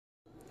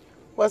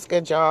What's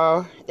good,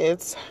 y'all?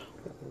 It's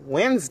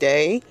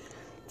Wednesday.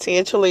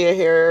 Tia Chalia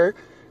here,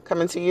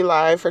 coming to you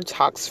live for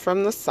Talks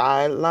from the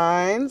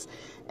Sidelines.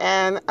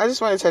 And I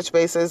just want to touch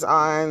bases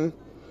on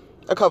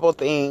a couple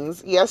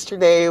things.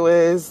 Yesterday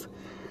was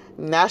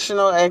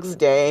National X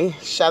Day.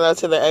 Shout out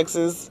to the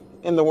X's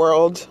in the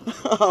world.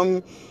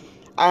 I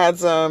had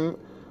some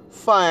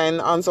fun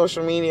on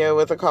social media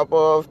with a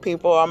couple of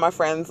people on my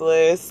friends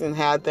list and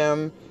had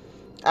them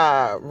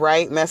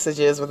write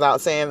messages without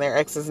saying their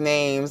ex's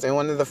names. And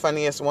one of the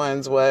funniest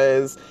ones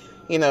was,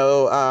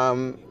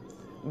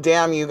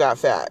 damn, you got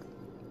fat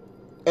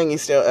and you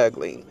still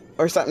ugly,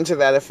 or something to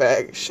that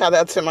effect. Shout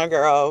out to my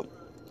girl.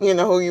 You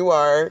know who you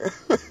are.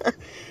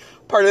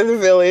 Part of the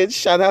village.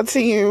 Shout out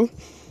to you.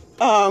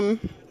 A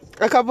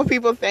couple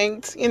people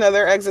thanked,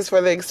 their exes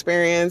for the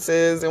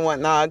experiences and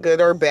whatnot,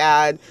 good or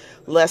bad.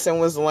 Lesson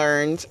was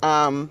learned.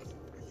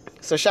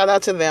 So shout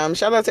out to them.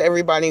 Shout out to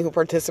everybody who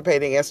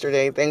participated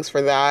yesterday. Thanks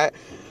for that.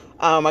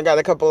 I got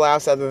a couple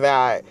laughs out of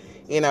that.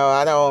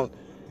 I don't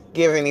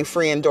give any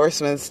free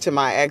endorsements to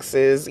my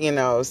exes,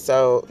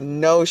 so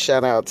no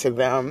shout out to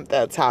them.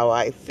 That's how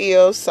I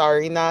feel.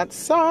 Sorry, not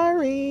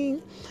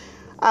sorry.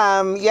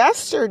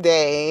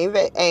 Yesterday,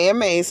 the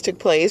AMAs took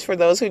place. For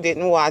those who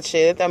didn't watch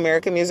it, the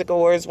American Music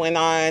Awards went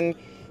on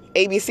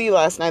ABC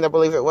last night, I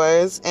believe it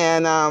was.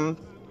 And a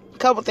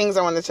couple things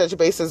I want to touch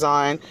bases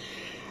on.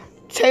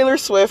 Taylor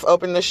Swift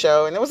opened the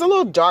show, and it was a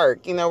little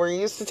dark. We're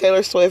used to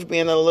Taylor Swift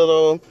being a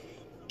little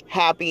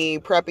happy,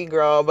 preppy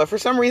girl, but for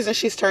some reason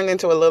she's turned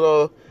into a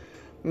little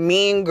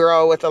mean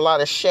girl with a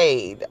lot of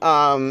shade.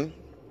 I'm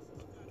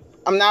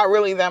not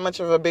really that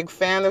much of a big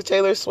fan of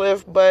Taylor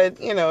Swift, but,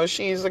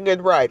 she's a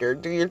good writer.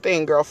 Do your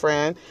thing,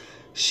 girlfriend.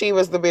 She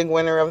was the big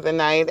winner of the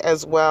night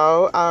as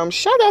well.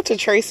 Shout out to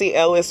Tracee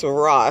Ellis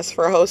Ross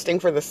for hosting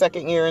for the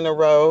second year in a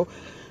row.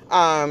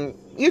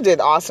 You did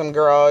awesome,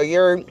 girl.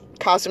 Your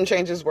costume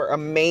changes were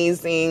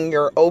amazing.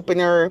 Your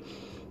opener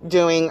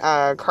doing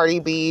Cardi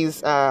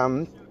B's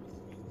Bodak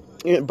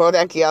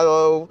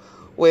Yellow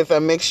with a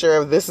mixture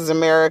of This Is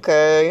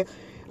America.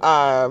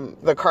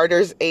 The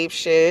Carters ape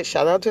shit.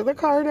 Shout out to the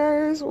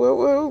Carters. Woo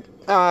woo.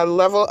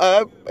 Level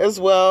Up as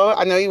well.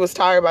 I know you was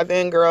tired by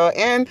then, girl.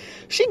 And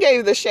she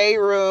gave the Shade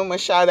Room a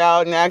shout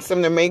out and asked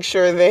them to make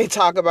sure they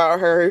talk about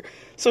her.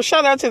 So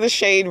shout out to the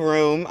Shade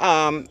Room.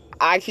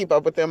 I keep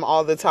up with them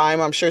all the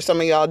time. I'm sure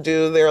some of y'all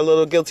do. They're a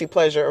little guilty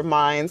pleasure of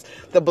mine.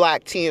 The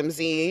Black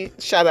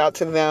TMZ. Shout out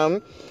to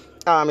them.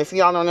 If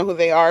y'all don't know who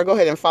they are, go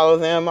ahead and follow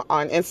them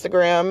on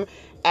Instagram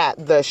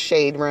at The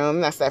Shade Room.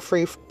 That's that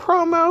free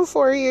promo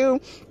for you.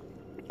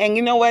 And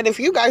you know what? If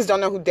you guys don't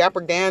know who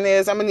Dapper Dan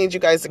is, I'm going to need you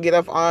guys to get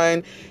up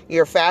on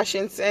your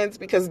fashion sense,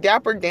 because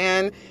Dapper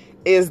Dan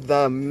is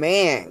the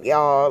man,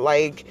 y'all.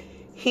 Like,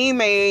 he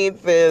made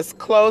this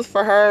clothes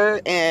for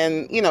her,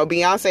 and,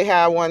 Beyonce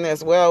had one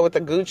as well with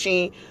the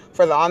Gucci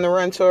for the On the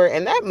Run tour,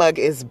 and that mug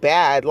is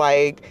bad.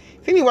 Like,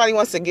 if anybody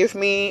wants to give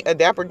me a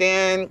Dapper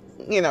Dan,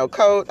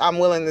 coat, I'm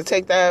willing to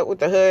take that with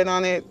the hood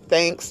on it.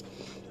 Thanks.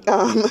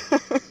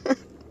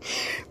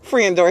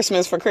 Free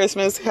endorsements for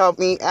Christmas. Help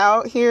me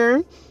out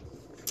here.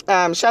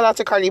 Shout out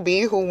to Cardi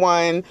B, who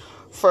won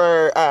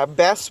for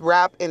Best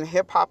Rap and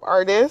Hip Hop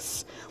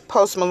Artist.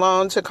 Post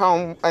Malone took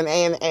home an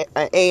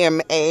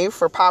AMA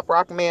for Pop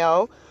Rock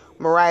Male.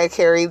 Mariah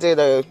Carey did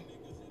a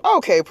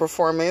okay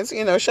performance.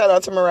 Shout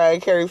out to Mariah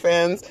Carey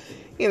fans.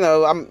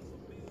 I'm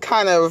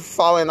kind of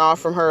falling off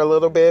from her a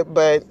little bit,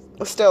 but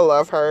I still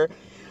love her.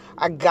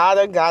 I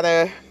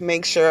gotta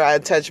make sure I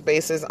touch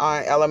bases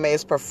on Ella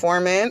Mai's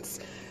performance.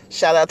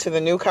 Shout out to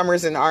the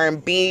newcomers in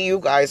R&B. You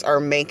guys are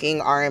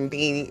making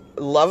R&B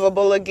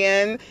lovable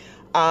again.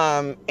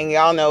 And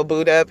y'all know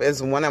Boot Up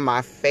is one of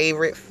my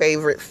favorite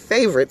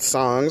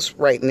songs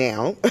right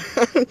now.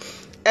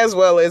 As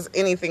well as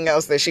anything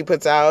else that she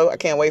puts out. I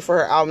can't wait for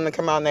her album to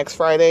come out next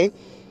Friday.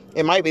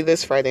 It might be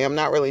this Friday. I'm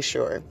not really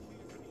sure.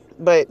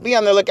 But be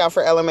on the lookout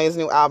for Ella Mai's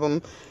new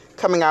album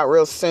coming out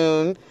real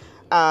soon.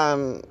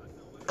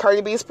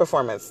 Cardi B's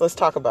performance. Let's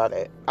talk about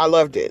it. I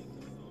loved it.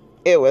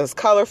 It was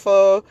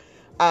colorful.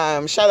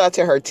 Shout out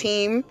to her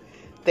team.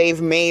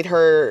 They've made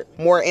her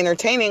more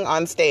entertaining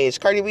on stage.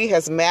 Cardi B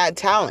has mad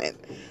talent,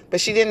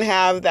 but she didn't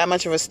have that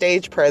much of a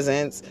stage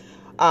presence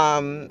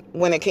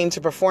when it came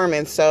to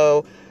performance.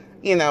 So,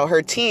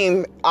 her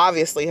team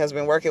obviously has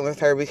been working with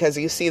her, because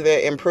you see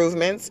the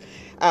improvements.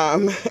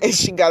 And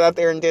she got out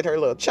there and did her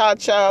little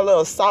cha-cha,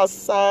 little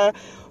salsa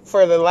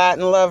for the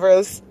Latin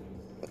lovers.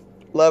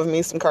 Love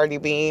me some Cardi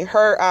B.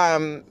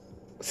 Her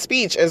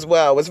speech as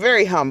well was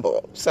very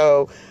humble.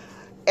 So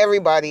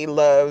everybody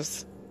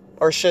loves,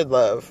 or should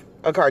love,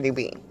 a Cardi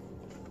B.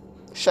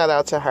 Shout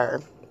out to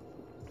her.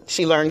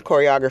 She learned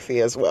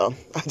choreography as well.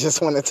 I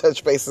just want to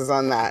touch bases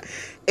on that.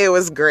 It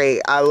was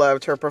great. I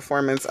loved her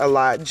performance a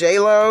lot.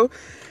 J-Lo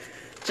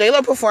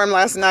performed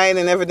last night,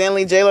 and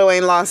evidently J-Lo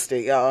ain't lost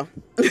it, y'all.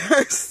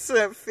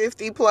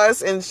 50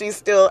 plus, and she's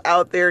still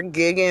out there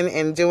gigging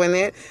and doing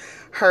it.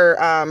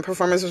 Her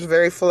performance was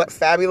very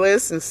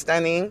fabulous and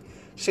stunning.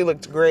 She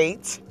looked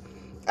great.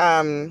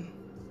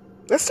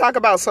 let's talk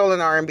about Soul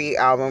and R&B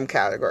album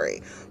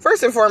category.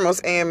 First and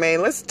foremost, AMA,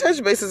 let's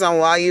touch bases on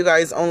why you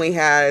guys only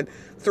had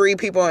 3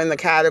 people in the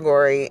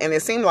category. And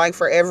it seemed like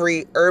for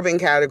every urban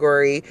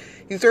category,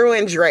 you threw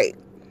in Drake.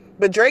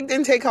 But Drake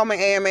didn't take home an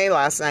AMA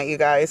last night, you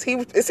guys.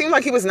 It seemed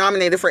like he was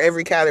nominated for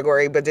every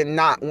category, but did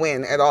not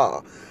win at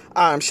all.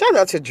 Shout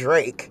out to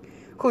Drake,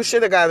 who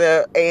should have got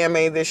an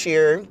AMA this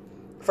year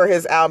for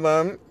his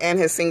album and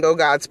his single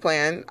God's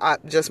Plan.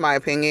 Just my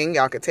opinion.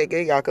 Y'all could take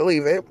it, y'all could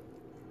leave it.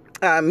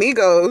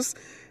 Migos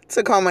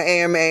took home an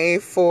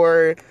AMA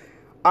for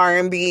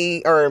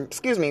R&B,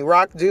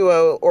 rock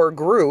duo or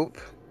group.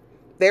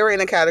 They were in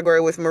a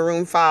category with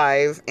Maroon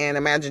 5 and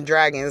Imagine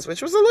Dragons,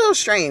 which was a little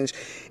strange.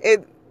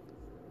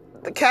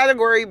 The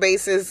category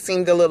basis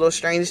seemed a little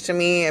strange to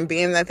me, and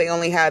being that they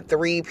only had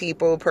 3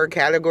 people per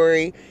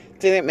category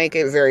didn't make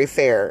it very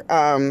fair,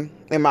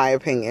 in my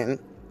opinion.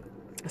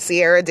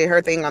 Ciara did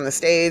her thing on the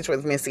stage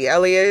with Missy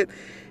Elliott.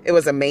 It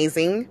was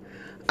amazing.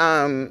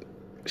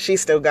 She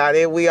still got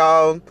it. We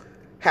all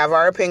have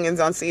our opinions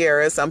on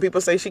Ciara. Some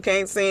people say she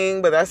can't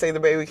sing, but I say the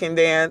baby can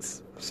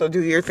dance. So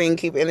do your thing.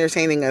 Keep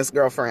entertaining us,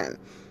 girlfriend.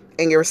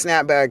 And your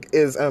snapback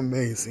is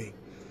amazing.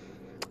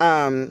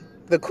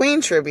 The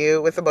Queen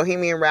tribute with the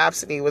Bohemian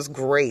Rhapsody was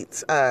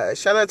great.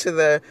 Shout out to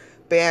the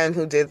band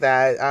who did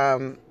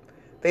that.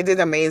 They did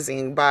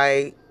amazing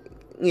by,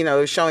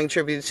 showing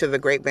tribute to the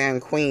great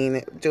band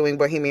Queen, doing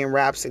Bohemian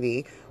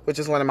Rhapsody, which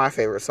is one of my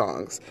favorite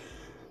songs.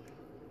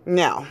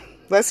 Now,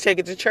 let's take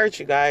it to church,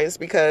 you guys,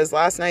 because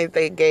last night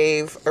they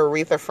gave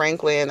Aretha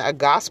Franklin a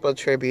gospel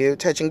tribute,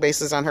 touching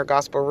bases on her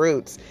gospel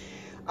roots.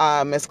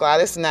 Miss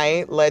Gladys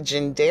Knight,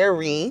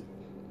 legendary,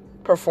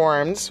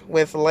 performed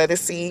with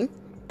Lettucey,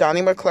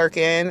 Donnie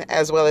McClurkin,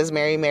 as well as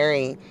Mary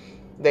Mary.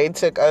 They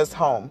took us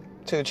home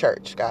to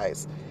church,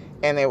 guys,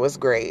 and it was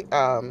great.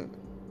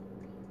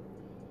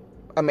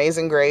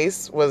 Amazing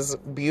Grace was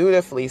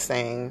beautifully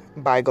sang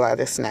by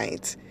Gladys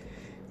Knight,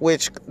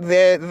 which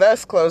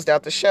thus closed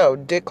out the show.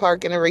 Dick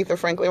Clark and Aretha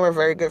Franklin were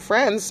very good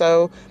friends,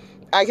 so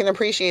I can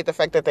appreciate the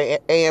fact that the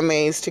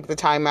AMAs took the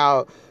time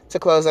out to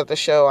close out the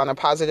show on a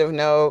positive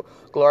note,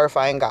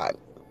 glorifying God.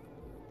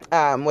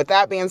 With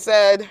that being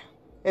said,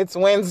 it's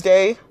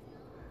Wednesday.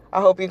 I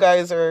hope you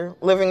guys are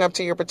living up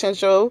to your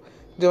potential,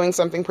 doing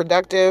something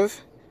productive,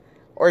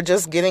 or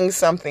just getting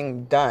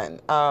something done.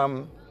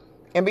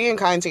 And being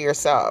kind to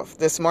yourself.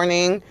 This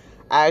morning,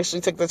 I actually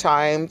took the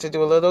time to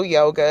do a little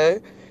yoga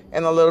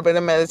and a little bit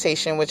of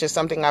meditation, which is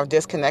something I've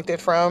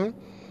disconnected from.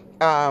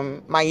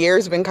 My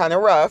year's been kind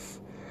of rough.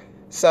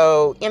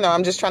 So,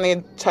 I'm just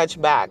trying to touch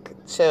back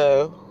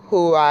to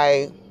who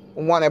I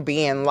want to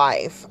be in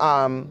life.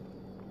 And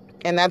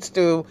that's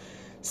through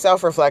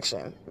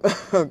self-reflection.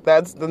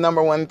 That's the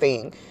number one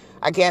thing.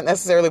 I can't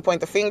necessarily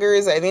point the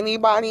fingers at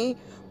anybody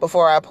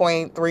before I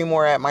point 3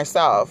 more at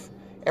myself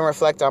and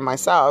reflect on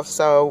myself.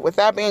 So with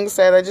that being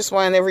said, I just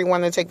want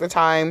everyone to take the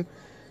time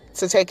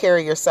to take care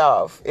of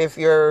yourself. If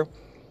you're,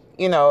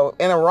 in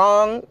a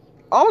wrong,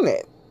 own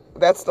it.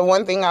 That's the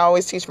one thing I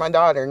always teach my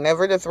daughter,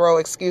 never to throw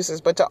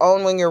excuses, but to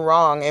own when you're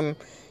wrong and,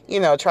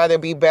 try to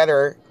be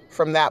better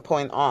from that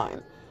point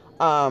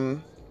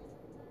on.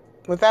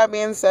 With that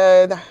being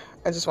said,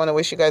 I just want to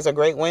wish you guys a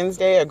great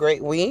Wednesday, a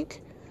great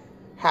week.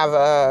 Have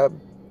a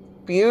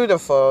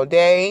beautiful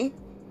day.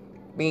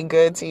 Be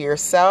good to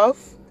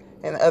yourself,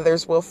 and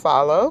others will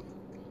follow.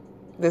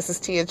 This is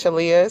Tia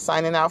Chalia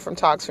signing out from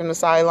Talks from the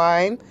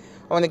Sideline.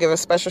 I want to give a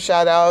special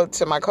shout out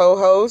to my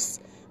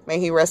co-host. May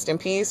he rest in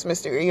peace,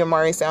 Mr.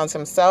 Iamari Sounds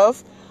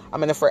himself. I'm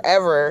going to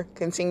forever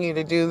continue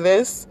to do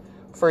this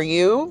for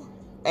you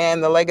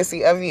and the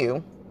legacy of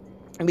you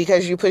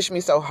because you pushed me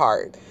so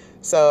hard.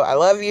 So I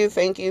love you.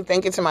 Thank you.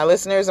 Thank you to my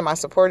listeners and my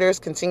supporters.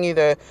 Continue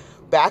to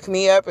back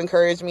me up,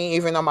 encourage me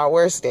even on my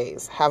worst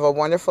days. Have a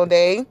wonderful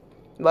day.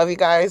 Love you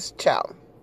guys. Ciao.